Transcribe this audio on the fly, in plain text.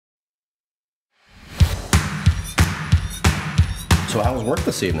So how was work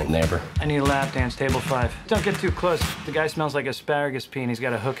this evening, neighbor? I need a lap dance, table 5. Don't get too close. The guy smells like asparagus pea and he's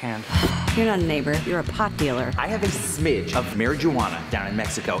got a hook hand. You're not a neighbor, you're a pot dealer. I have a smidge of marijuana down in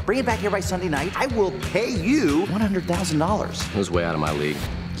Mexico. Bring it back here by Sunday night. I will pay you $100,000. It was way out of my league.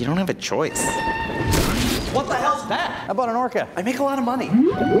 You don't have a choice. What the hell's that? I bought an orca. I make a lot of money.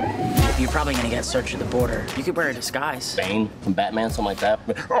 You're probably gonna get searched at the border. You could wear a disguise. Bane from Batman, something like that.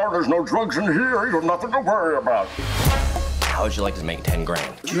 Oh, there's no drugs in here. You have nothing to worry about. How would you like to make 10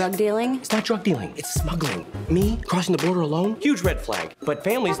 grand? Drug dealing? It's not drug dealing, it's smuggling. Me crossing the border alone? Huge red flag. But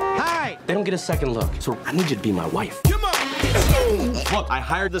families, hi, they don't get a second look. So I need you to be my wife. Come on! Look, I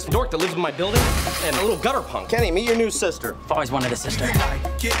hired this dork that lives in my building and a little gutter punk. Kenny, meet your new sister. I've always wanted a sister.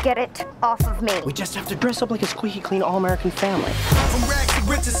 Get it off of me. We just have to dress up like a squeaky clean all-American family. From rags to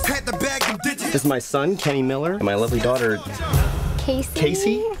riches, had the bag and ditches. This is my son, Kenny Miller, and my lovely daughter, Casey?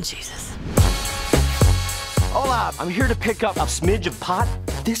 Casey? Jesus. Hola, I'm here to pick up a smidge of pot.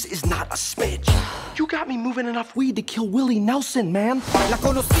 This is not a smidge. You got me moving enough weed to kill Willie Nelson, man. Is this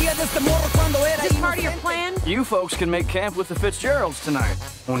part of your plan? You folks can make camp with the Fitzgeralds tonight.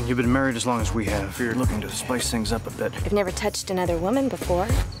 When you've been married as long as we have, you're looking to spice things up a bit. I've never touched another woman before.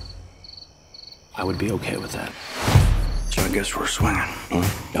 I would be okay with that. So I guess we're swinging.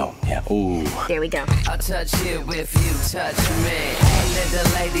 No, yeah, ooh. There we go. I'll touch you if you touch me. Hey,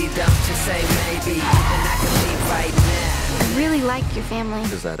 little lady, don't you say maybe. And I can leave right now. I really like your family.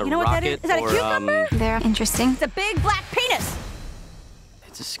 Is that a You know what that is? rocket Is that a or, cucumber? They're interesting. It's a big black penis.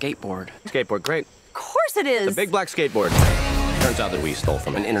 It's a skateboard. Skateboard, great. Of course it is. A big black skateboard. Turns out that we stole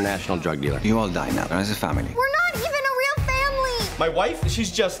from an international drug dealer. You all die now as a family. We're not even a real family. My wife,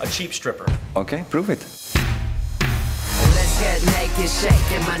 she's just a cheap stripper. Okay, prove it. Let's get naked,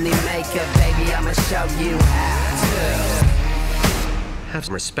 shaking money maker, baby. I'ma show you how to. Have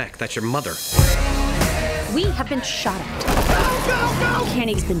some respect, that's your mother. We have been shot at.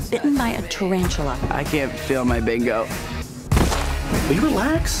 Kenny's been bitten by a tarantula. I can't feel my bingo. Will you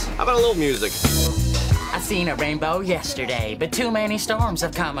relax? How about a little music? I seen a rainbow yesterday, but too many storms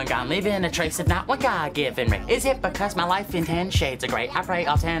have come and gone, leaving a trace of not what God given me. Is it because my life in 10 shades of gray? I pray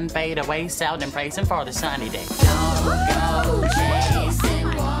all 10 fade away, seldom praising for the sunny day. Don't go, Jay.